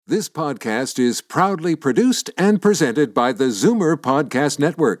This podcast is proudly produced and presented by the Zoomer Podcast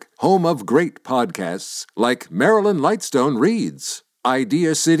Network, home of great podcasts like Marilyn Lightstone Reads,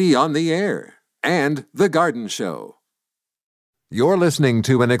 Idea City on the Air, and The Garden Show. You're listening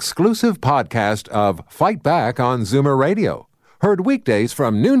to an exclusive podcast of Fight Back on Zoomer Radio, heard weekdays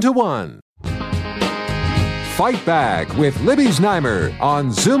from noon to 1. Fight Back with Libby Znaimer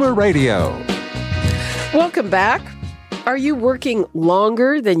on Zoomer Radio. Welcome back. Are you working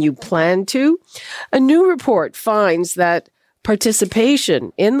longer than you planned to? A new report finds that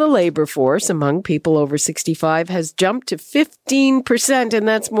participation in the labor force among people over 65 has jumped to 15%, and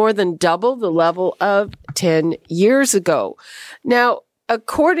that's more than double the level of 10 years ago. Now,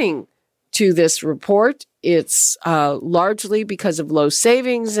 according to this report, it's largely because of low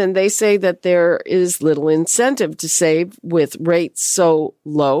savings, and they say that there is little incentive to save with rates so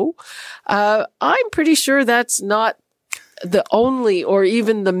low. I'm pretty sure that's not the only or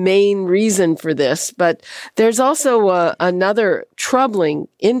even the main reason for this, but there's also another troubling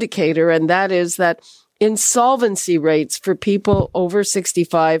indicator, and that is that insolvency rates for people over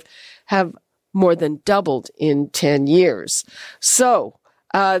 65 have more than doubled in 10 years. So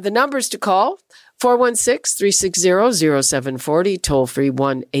the numbers to call: 416-360-0740, toll-free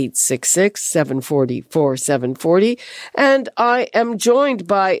 1-866-740-4740. And I am joined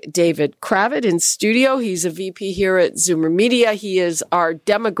by David Cravit in studio. He's a VP here at Zoomer Media. He is our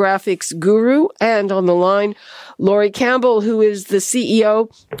demographics guru. And on the line, Laurie Campbell, who is the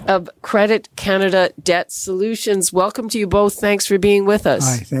CEO of Credit Canada Debt Solutions. Welcome to you both. Thanks for being with us.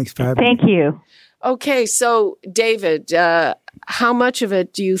 Hi, thanks for having me. Thank you. Okay, so David, how much of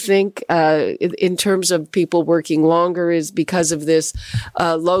it do you think, in terms of people working longer, is because of this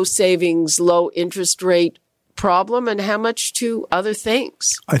low savings, low interest rate problem, and how much to other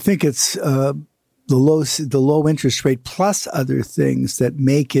things? I think it's the low interest rate plus other things that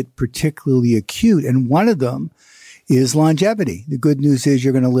make it particularly acute, and one of them is longevity. The good news is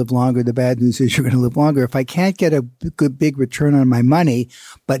you're going to live longer. The bad news is you're going to live longer. If I can't get a good big return on my money,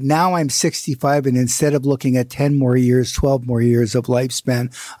 but now I'm 65 and instead of looking at 10 more years, 12 more years of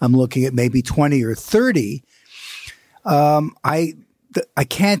lifespan, I'm looking at maybe 20 or 30. I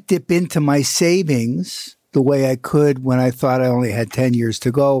can't dip into my savings the way I could when I thought I only had 10 years to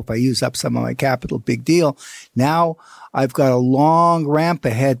go. If I use up some of my capital, big deal. Now I've got a long ramp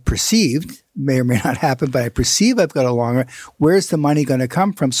ahead, perceived. May or may not happen, but I perceive I've got a long ramp. Where's the money going to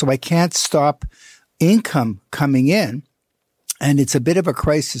come from? So I can't stop income coming in. And it's a bit of a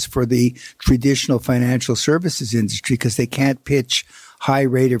crisis for the traditional financial services industry because they can't pitch high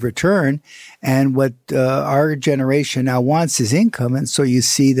rate of return. And what our generation now wants is income. And so you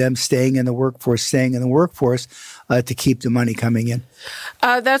see them staying in the workforce to keep the money coming in.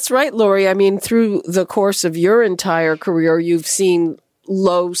 That's right, Laurie. I mean, through the course of your entire career, you've seen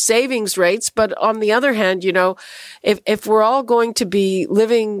low savings rates. But on the other hand, you know, if we're all going to be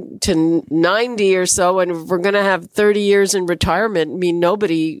living to 90 or so, and if we're going to have 30 years in retirement, I mean,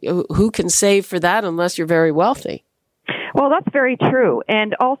 nobody who can save for that unless you're very wealthy. Well, that's very true.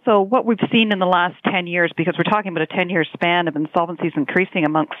 And also what we've seen in the last 10 years, because we're talking about a 10-year span of insolvencies increasing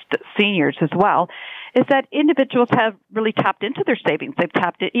amongst seniors as well, is that individuals have really tapped into their savings. They've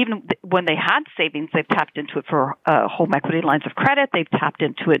tapped it, even when they had savings, they've tapped into it for home equity lines of credit. They've tapped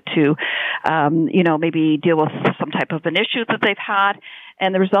into it to, maybe deal with some type of an issue that they've had.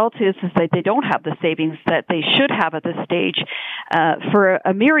 And the result is that they don't have the savings that they should have at this stage for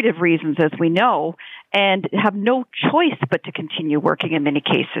a myriad of reasons, as we know, and have no choice but to continue working in many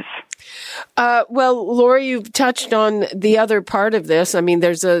cases. Well, Laurie, you've touched on the other part of this. I mean,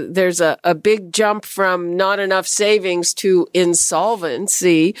 there's a big jump from not enough savings to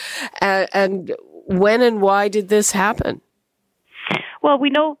insolvency. And when and why did this happen? Well,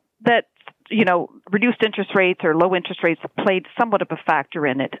 we know that reduced interest rates or low interest rates played somewhat of a factor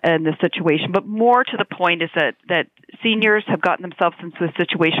in it, in the situation. But more to the point is that seniors have gotten themselves into a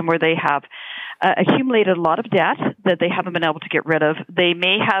situation where they have accumulated a lot of debt that they haven't been able to get rid of. They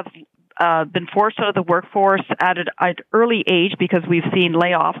may have been forced out of the workforce at an early age because we've seen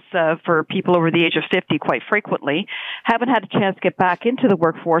layoffs for people over the age of 50 quite frequently, haven't had a chance to get back into the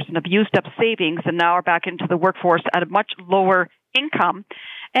workforce and have used up savings and now are back into the workforce at a much lower income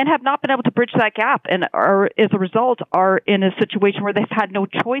and have not been able to bridge that gap and are, as a result, are in a situation where they've had no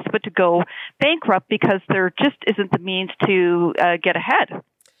choice but to go bankrupt because there just isn't the means to get ahead.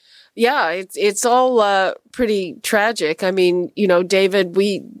 Yeah, it's all pretty tragic. I mean, David,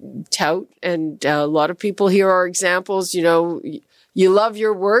 we tout, and a lot of people here are examples. You love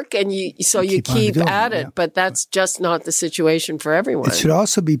your work, and you keep at it. Yeah. But that's just not the situation for everyone. It should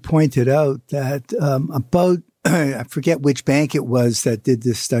also be pointed out that about I forget which bank it was that did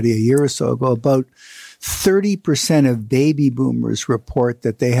this study a year or so ago, about 30% of baby boomers report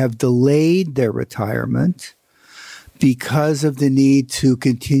that they have delayed their retirement because of the need to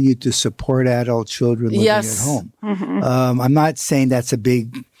continue to support adult children living at home. Mm-hmm. I'm not saying that's a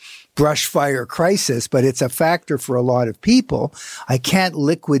big brush fire crisis, but it's a factor for a lot of people. I can't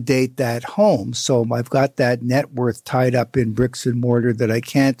liquidate that home, so I've got that net worth tied up in bricks and mortar that I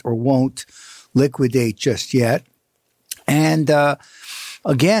can't or won't liquidate just yet. And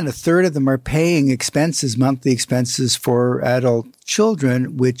again, a third of them are paying expenses, monthly expenses for adult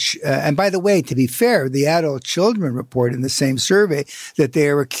children, which, and by the way, to be fair, the adult children report in the same survey that they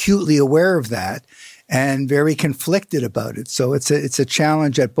are acutely aware of that and very conflicted about it. So it's a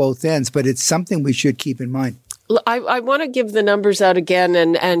challenge at both ends, but it's something we should keep in mind. I want to give the numbers out again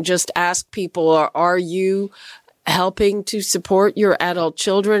and just ask people, are you helping to support your adult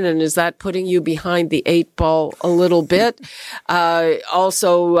children, and is that putting you behind the eight ball a little bit?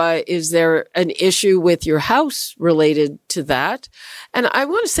 Also, is there an issue with your house related to that? And I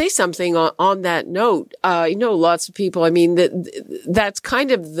want to say something on that note. You know, lots of people, I mean, that's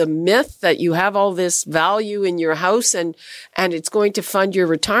kind of the myth that you have all this value in your house and it's going to fund your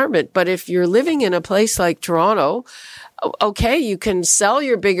retirement. But if you're living in a place like Toronto, okay, you can sell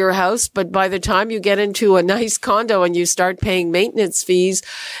your bigger house, but by the time you get into a nice condo and you start paying maintenance fees,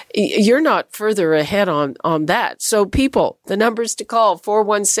 you're not further ahead on that. So people, the numbers to call,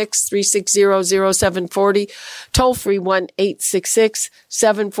 416-360-0740, toll free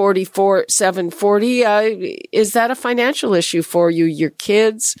 1-866-740-4740. Is that a financial issue for you, your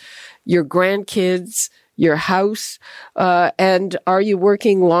kids, your grandkids, your house? And are you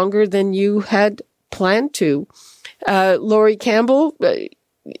working longer than you had planned to? Laurie, Campbell,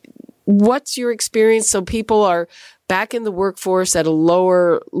 what's your experience? So people are back in the workforce at a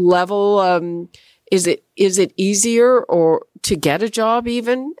lower level. Is it easier or to get a job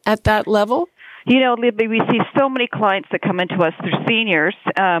even at that level? You know, Libby, we see so many clients that come into us through seniors.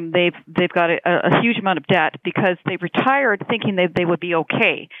 They've got a huge amount of debt because they retired thinking they would be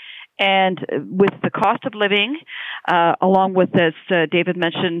okay. And with the cost of living, along with, as David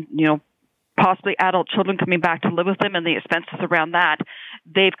mentioned, you know, possibly adult children coming back to live with them and the expenses around that,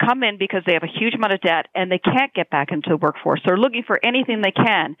 they've come in because they have a huge amount of debt and they can't get back into the workforce. They're looking for anything they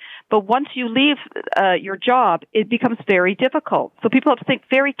can. But once you leave your job, it becomes very difficult. So people have to think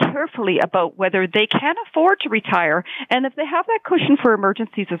very carefully about whether they can afford to retire and if they have that cushion for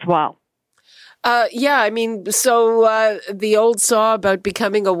emergencies as well. Yeah, I mean, so the old saw about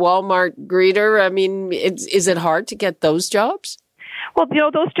becoming a Walmart greeter, I mean, is it hard to get those jobs? Well, you know,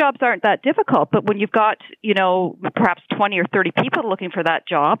 those jobs aren't that difficult, but when you've got, you know, perhaps 20 or 30 people looking for that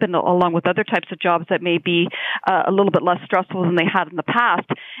job, and along with other types of jobs that may be a little bit less stressful than they had in the past,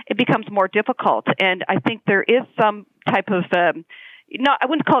 it becomes more difficult. And I think there is some type of, I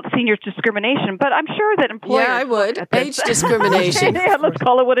wouldn't call it seniors discrimination, but I'm sure that employers... Yeah, I would. Age discrimination. Yeah, let's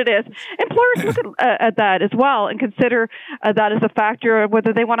call it what it is. Employers look at that as well and consider that as a factor of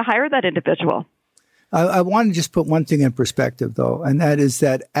whether they want to hire that individual. I want to just put one thing in perspective, though, and that is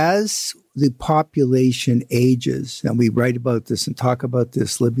that as the population ages, and we write about this and talk about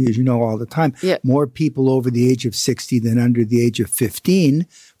this, Libby, as you know, all the time, more people over the age of 60 than under the age of 15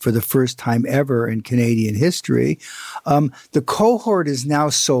 for the first time ever in Canadian history. The cohort is now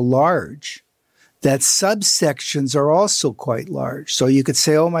so large that subsections are also quite large. So you could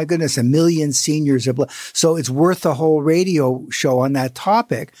say, oh my goodness, 1 million seniors. So it's worth a whole radio show on that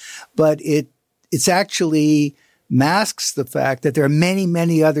topic, but it's actually masks the fact that there are many,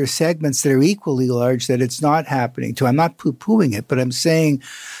 many other segments that are equally large that it's not happening to. I'm not poo-pooing it, but I'm saying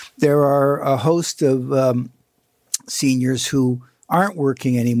there are a host of seniors who aren't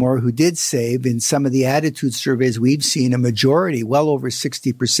working anymore, who did save. In some of the attitude surveys we've seen, a majority, well over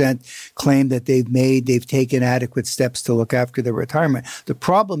 60%, claim that they've taken adequate steps to look after their retirement. The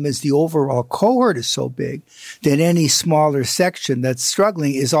problem is the overall cohort is so big that any smaller section that's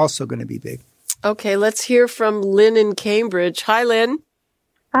struggling is also going to be big. Okay, let's hear from Lynn in Cambridge. Hi, Lynn.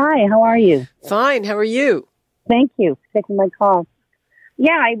 Hi, how are you? Fine, how are you? Thank you for taking my call.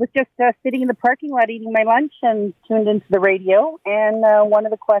 Yeah, I was just sitting in the parking lot eating my lunch and tuned into the radio, and one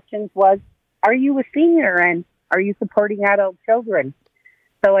of the questions was, are you a senior and are you supporting adult children?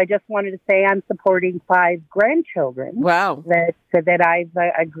 So I just wanted to say I'm supporting 5 grandchildren. Wow. That I've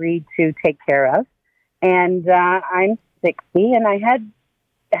agreed to take care of. And I'm 60, and I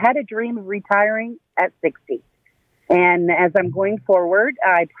had a dream of retiring at 60. And as I'm going forward,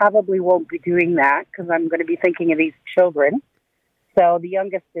 I probably won't be doing that because I'm going to be thinking of these children. So the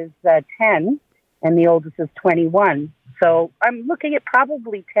youngest is 10 and the oldest is 21. So I'm looking at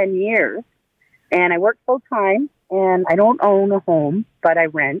probably 10 years And I work full time, and I don't own a home, but I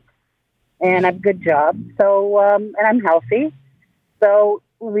rent, and I have a good job. So, and I'm healthy. So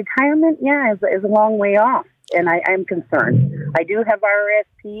retirement, is a long way off, and I'm concerned. I do have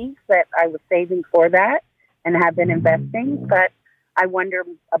RSPs that I was saving for that and have been investing, but I wonder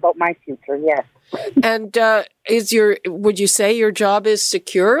about my future, yes. And would you say your job is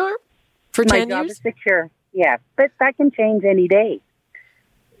secure for 10 years? My job is secure, yes, but that can change any day.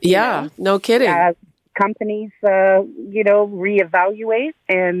 Yeah, no kidding. Companies, reevaluate,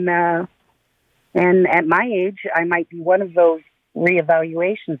 and at my age, I might be one of those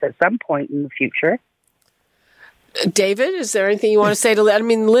reevaluations at some point in the future. David, is there anything you want to say to Lynn? I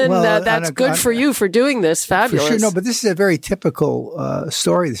mean, Lynn, that's good for you for doing this. Fabulous. For sure. No, but this is a very typical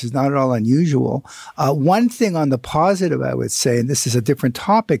story. This is not at all unusual. One thing on the positive, I would say, and this is a different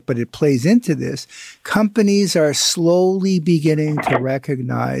topic, but it plays into this, companies are slowly beginning to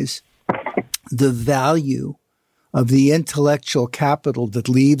recognize the value of the intellectual capital that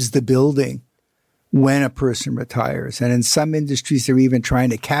leaves the building when a person retires. And in some industries, they're even trying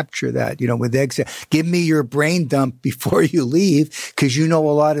to capture that, with exit. Give me your brain dump before you leave, because you know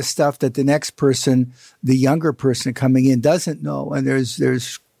a lot of stuff that the next person, the younger person coming in, doesn't know. And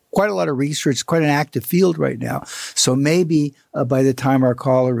there's quite a lot of research, quite an active field right now. So maybe by the time our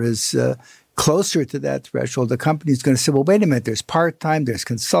caller is closer to that threshold, the company's going to say, well, wait a minute, there's part-time, there's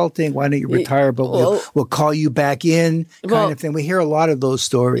consulting, why don't you retire, but we'll call you back in, kind of thing. We hear a lot of those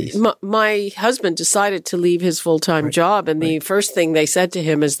stories. My husband decided to leave his full-time job, and the first thing they said to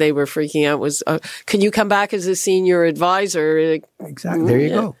him as they were freaking out was, can you come back as a senior advisor? Exactly. There you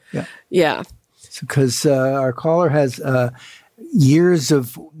go. Yeah. Because our caller has years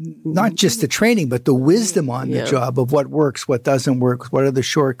of not just the training, but the wisdom on the job of what works, what doesn't work, what are the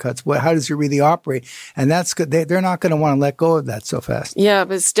shortcuts, how does it really operate? And that's good. They're not going to want to let go of that so fast. Yeah,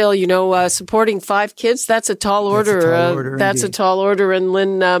 but still, supporting 5 kids, that's a tall order. That's a tall order. And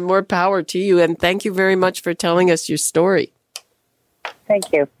Lynn, more power to you. And thank you very much for telling us your story.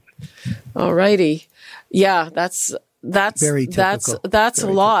 Thank you. All righty. Yeah, that's very typical. That's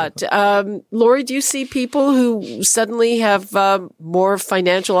very a lot. Laurie, do you see people who suddenly have more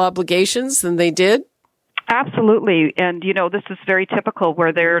financial obligations than they did? Absolutely. And, this is very typical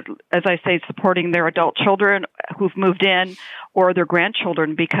where they're, as I say, supporting their adult children who've moved in or their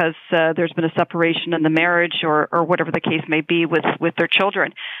grandchildren because there's been a separation in the marriage or whatever the case may be with their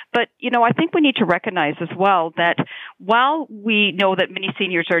children. But, I think we need to recognize as well that while we know that many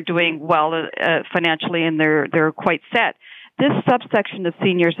seniors are doing well financially and they're quite set, this subsection of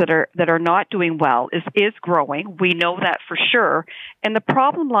seniors that are not doing well is growing. We know that for sure. And the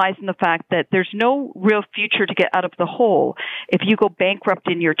problem lies in the fact that there's no real future to get out of the hole. If you go bankrupt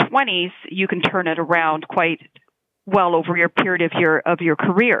in your 20s, you can turn it around quite well over your period of your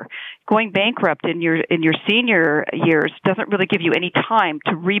career. Going bankrupt in your senior years doesn't really give you any time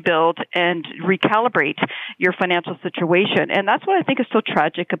to rebuild and recalibrate your financial situation. And that's what I think is so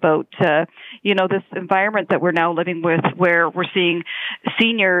tragic about this environment that we're now living with, where we're seeing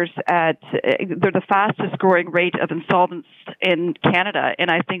seniors they're the fastest growing rate of insolvency in Canada,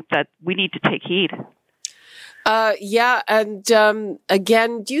 and I think that we need to take heed. And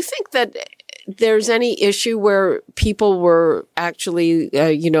again, do you think that there's any issue where people were actually,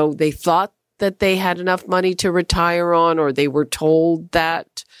 they thought that they had enough money to retire on, or they were told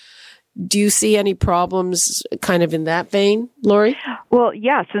that? Do you see any problems kind of in that vein, Laurie? Well,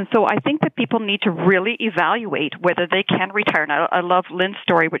 yes. And so I think that people need to really evaluate whether they can retire. And I love Lynn's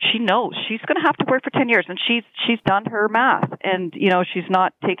story, which she knows she's going to have to work for 10 years, and she's done her math, and, she's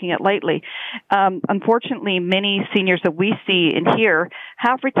not taking it lightly. Unfortunately, many seniors that we see and hear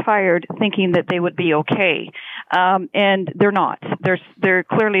have retired thinking that they would be okay. And they're not. They're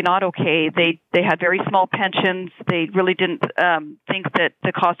clearly not okay. They had very small pensions. They really didn't think that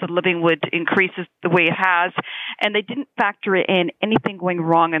the cost of living would increase the way it has, and they didn't factor in anything going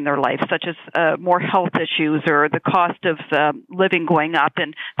wrong in their life, such as more health issues or the cost of living going up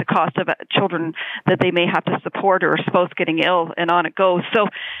and the cost of children that they may have to support or a spouse getting ill, and on it goes. So,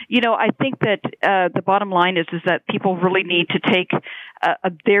 I think that the bottom line is that people really need to take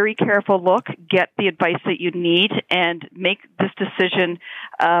a very careful look, get the advice that you need, and make this decision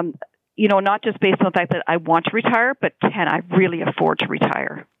not just based on the fact that I want to retire, but can I really afford to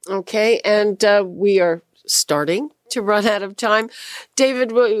retire? Okay, and we are starting to run out of time.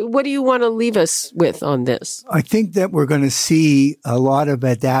 David, what do you want to leave us with on this? I think that we're going to see a lot of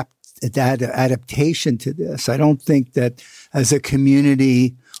adaptation to this. I don't think that as a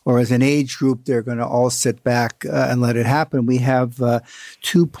community or as an age group, they're going to all sit back and let it happen. We have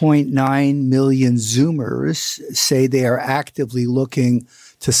 2.9 million Zoomers say they are actively looking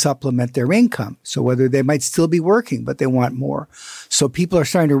to supplement their income. So whether they might still be working, but they want more. So people are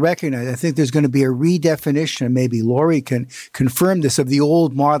starting to recognize, I think there's going to be a redefinition, and maybe Laurie can confirm this, of the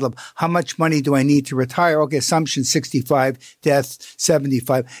old model of how much money do I need to retire? Okay, assumption 65, death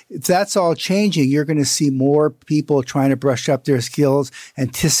 75. If that's all changing, you're going to see more people trying to brush up their skills,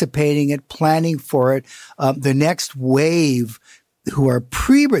 anticipating it, planning for it. The next wave who are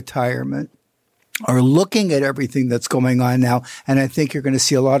pre-retirement are looking at everything that's going on now, and I think you're going to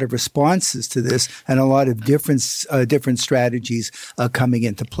see a lot of responses to this and a lot of different strategies coming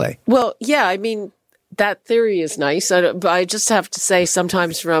into play. Well, yeah, I mean, that theory is nice. I just have to say,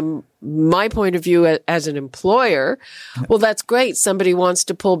 sometimes from my point of view as an employer, well, that's great. Somebody wants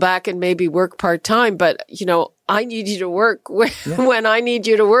to pull back and maybe work part-time, but, I need you to work when I need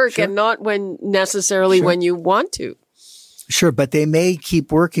you to work, and not when necessarily when you want to. Sure, but they may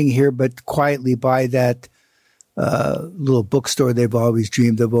keep working here, but quietly buy that little bookstore they've always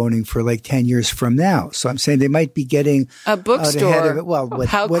dreamed of owning for like 10 years from now. So I'm saying they might be getting a bookstore. Out ahead of it. Well,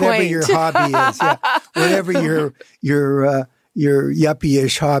 whatever your hobby is, whatever your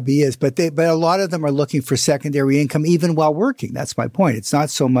yuppie-ish hobby is. But a lot of them are looking for secondary income even while working. That's my point. It's not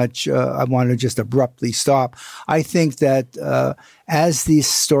so much I want to just abruptly stop. I think that as this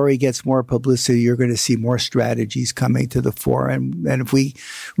story gets more publicity, you're going to see more strategies coming to the fore. And if we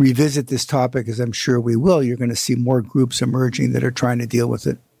revisit this topic, as I'm sure we will, you're going to see more groups emerging that are trying to deal with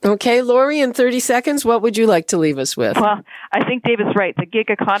it. Okay, Laurie, in 30 seconds, what would you like to leave us with? Well, I think Dave is right. The gig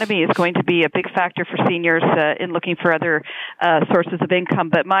economy is going to be a big factor for seniors in looking for other sources of income.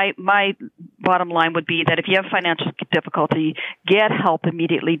 But my bottom line would be that if you have financial difficulty, get help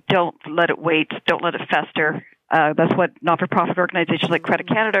immediately. Don't let it wait. Don't let it fester. That's what not-for-profit organizations like Credit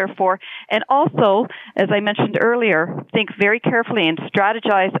Canada are for. And also, as I mentioned earlier, think very carefully and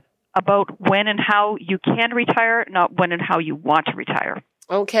strategize about when and how you can retire, not when and how you want to retire.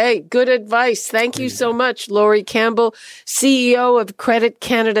 Okay, good advice. Thank you so much, Laurie Campbell, CEO of Credit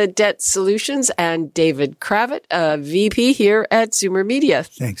Canada Debt Solutions, and David Cravit, VP here at Zoomer Media.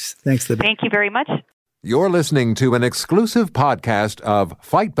 Thanks, Libby. Thank you very much. You're listening to an exclusive podcast of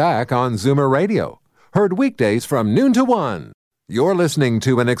Fight Back on Zoomer Radio, heard weekdays from noon to 1. You're listening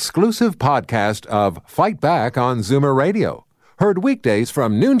to an exclusive podcast of Fight Back on Zoomer Radio, heard weekdays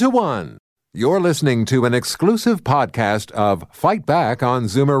from noon to 1. You're listening to an exclusive podcast of Fight Back on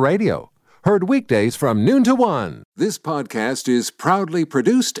Zoomer Radio, heard weekdays from noon to 1. This podcast is proudly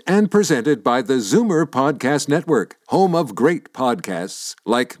produced and presented by the Zoomer Podcast Network, home of great podcasts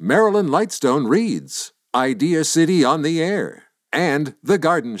like Marilyn Lightstone Reads, Idea City on the Air, and The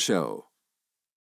Garden Show.